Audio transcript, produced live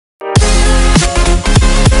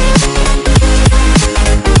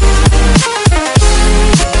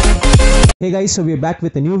Hey guys, so we're back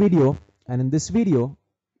with a new video, and in this video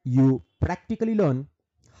you practically learn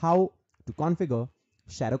how to configure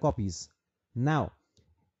shadow copies. Now,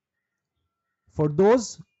 for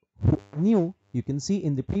those who new, you can see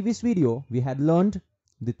in the previous video we had learned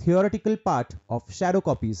the theoretical part of shadow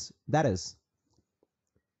copies, that is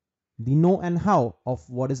the know and how of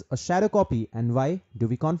what is a shadow copy and why do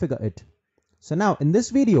we configure it. So now in this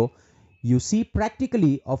video you see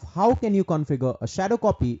practically of how can you configure a shadow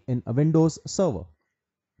copy in a Windows server.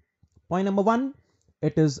 Point number one,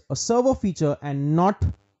 it is a server feature and not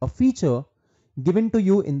a feature given to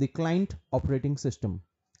you in the client operating system.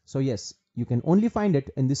 So yes, you can only find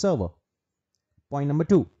it in the server. Point number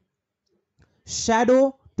two,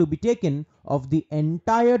 shadow to be taken of the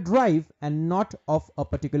entire drive and not of a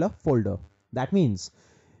particular folder. That means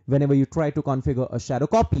whenever you try to configure a shadow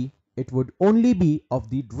copy, it would only be of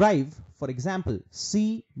the drive, for example,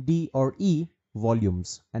 C, D or E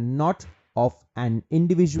volumes, and not of an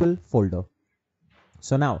individual folder.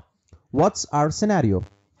 So now, what's our scenario?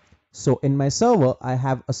 So in my server, I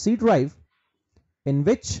have a C drive in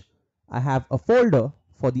which I have a folder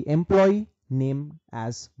for the employee name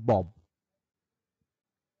as Bob.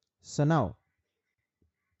 So now,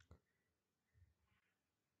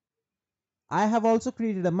 I have also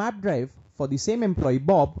created a map drive for the same employee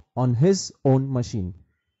Bob on his own machine.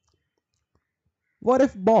 What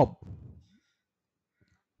if Bob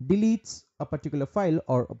deletes a particular file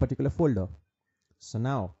or a particular folder? So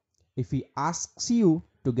now, if he asks you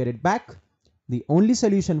to get it back, the only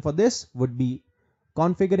solution for this would be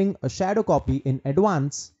configuring a shadow copy in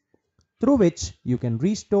advance through which you can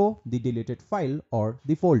restore the deleted file or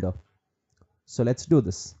the folder. So let's do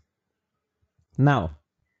this. Now,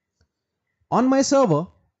 on my server,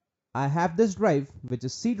 I have this drive which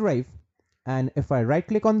is C drive, and if I right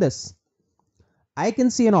click on this, I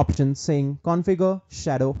can see an option saying configure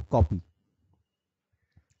shadow copy.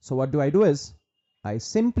 So what do? Is I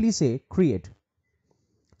simply say create.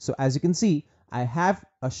 So as you can see, I have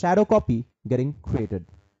a shadow copy getting created.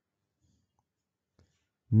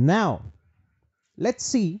 Now, let's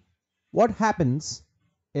see what happens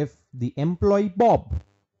if the employee Bob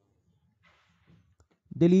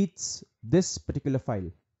deletes this particular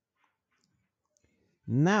file.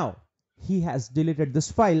 Now, he has deleted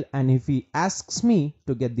this file, and if he asks me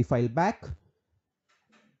to get the file back,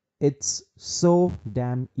 it's so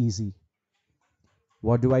damn easy.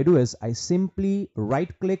 What do? Is I simply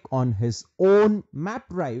right click on his own map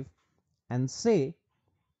drive and say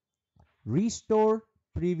restore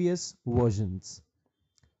previous versions.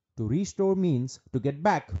 To restore means to get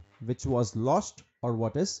back which was lost or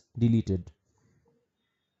what is deleted.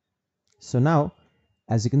 So now,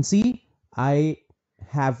 as you can see, I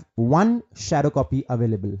have one shadow copy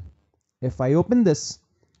available. If I open this,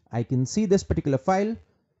 I can see this particular file.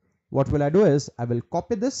 What will I do is I will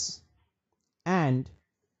copy this and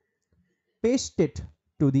paste it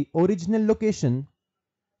to the original location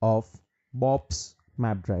of Bob's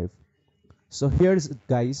map drive. So here's it,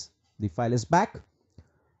 guys, the file is back.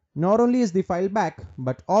 Not only is the file back,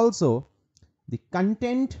 but also the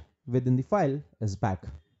content within the file is back.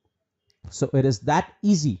 So it is that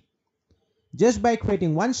easy. Just by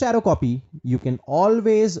creating one shadow copy, you can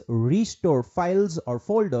always restore files or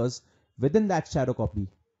folders within that shadow copy,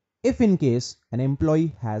 if in case an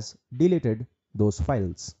employee has deleted those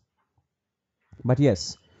files. But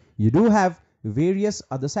yes, you do have various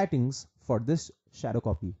other settings for this shadow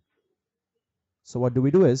copy. So what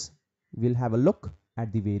do? Is we'll have a look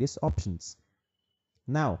at the various options.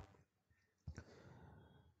 Now,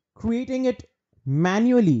 creating it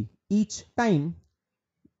manually each time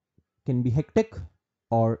can be hectic,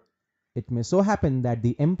 or it may so happen that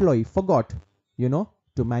the employee forgot,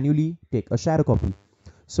 to manually take a shadow copy.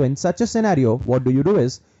 So in such a scenario, what do?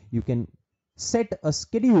 Is you can set a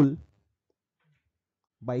schedule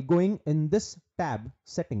by going in this tab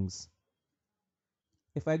settings.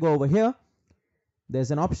 If I go over here, there's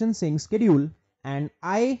an option saying schedule, and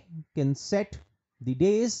I can set the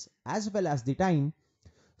days as well as the time.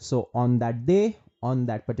 So on that day, on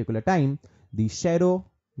that particular time, the shadow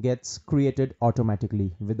gets created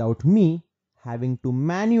automatically without me having to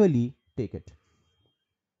manually take it.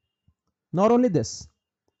 Not only this,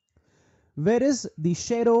 where is the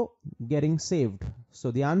shadow getting saved?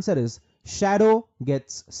 So the answer is shadow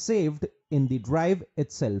gets saved in the drive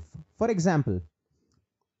itself. For example,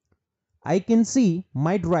 I can see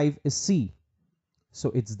my drive is C. So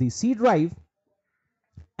it's the C drive,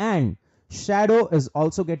 and shadow is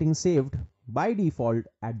also getting saved by default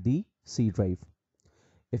at the C drive.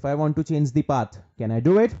 If I want to change the path, can I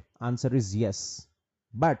do it? Answer is yes.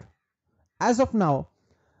 But as of now,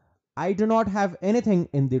 I do not have anything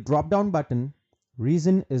in the drop down button.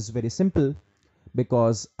 Reason is very simple,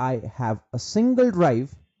 because I have a single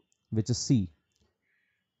drive, which is C.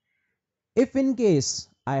 If in case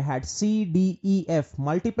I had C, D, E, F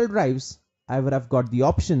multiple drives, I would have got the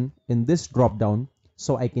option in this drop down,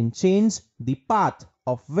 so I can change the path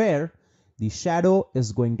of where the shadow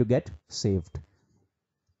is going to get saved.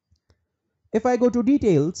 If I go to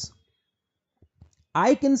details,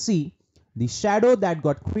 I can see the shadow that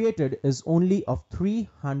got created is only of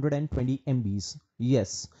 320 MBs.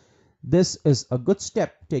 Yes, this is a good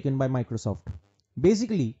step taken by Microsoft.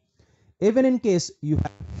 Basically, even in case you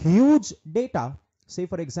have huge data, say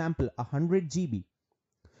for example 100 GB,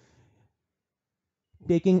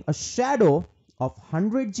 taking a shadow of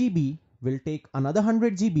 100 GB will take another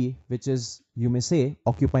 100 GB, which is, you may say,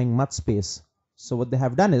 occupying much space. So what they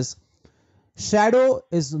have done is, shadow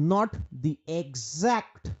is not the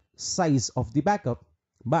exact size of the backup,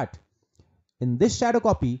 but in this shadow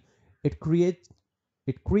copy, it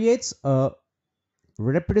creates a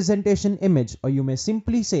representation image, or you may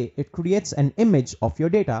simply say it creates an image of your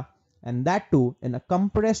data, and that too in a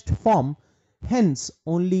compressed form, hence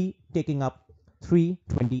only taking up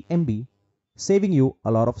 320 MB, saving you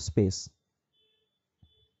a lot of space.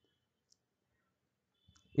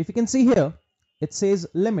 If you can see here, it says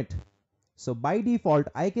limit. So by default,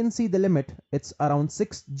 I can see the limit, it's around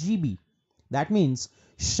 6 GB. That means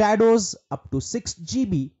shadows up to 6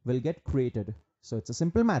 GB will get created. So it's a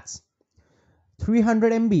simple maths.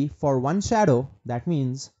 300 MB for one shadow, that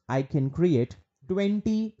means I can create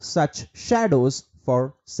 20 such shadows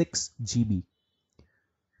for 6 GB.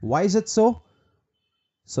 Why is it so?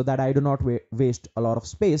 So that I do not waste a lot of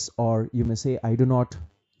space, or you may say I do not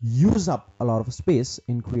use up a lot of space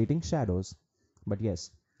in creating shadows. But yes,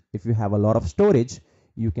 if you have a lot of storage,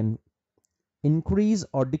 you can increase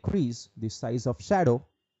or decrease the size of shadow,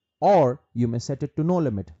 or you may set it to no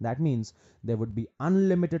limit. That means there would be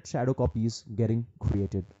unlimited shadow copies getting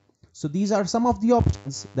created. So these are some of the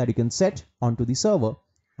options that you can set onto the server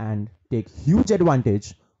and take huge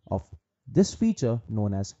advantage of this feature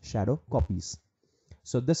known as shadow copies.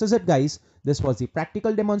 So this is it, guys. This was the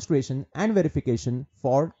practical demonstration and verification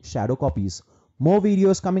for shadow copies. More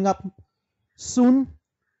videos coming up soon.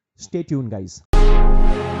 Stay tuned, guys.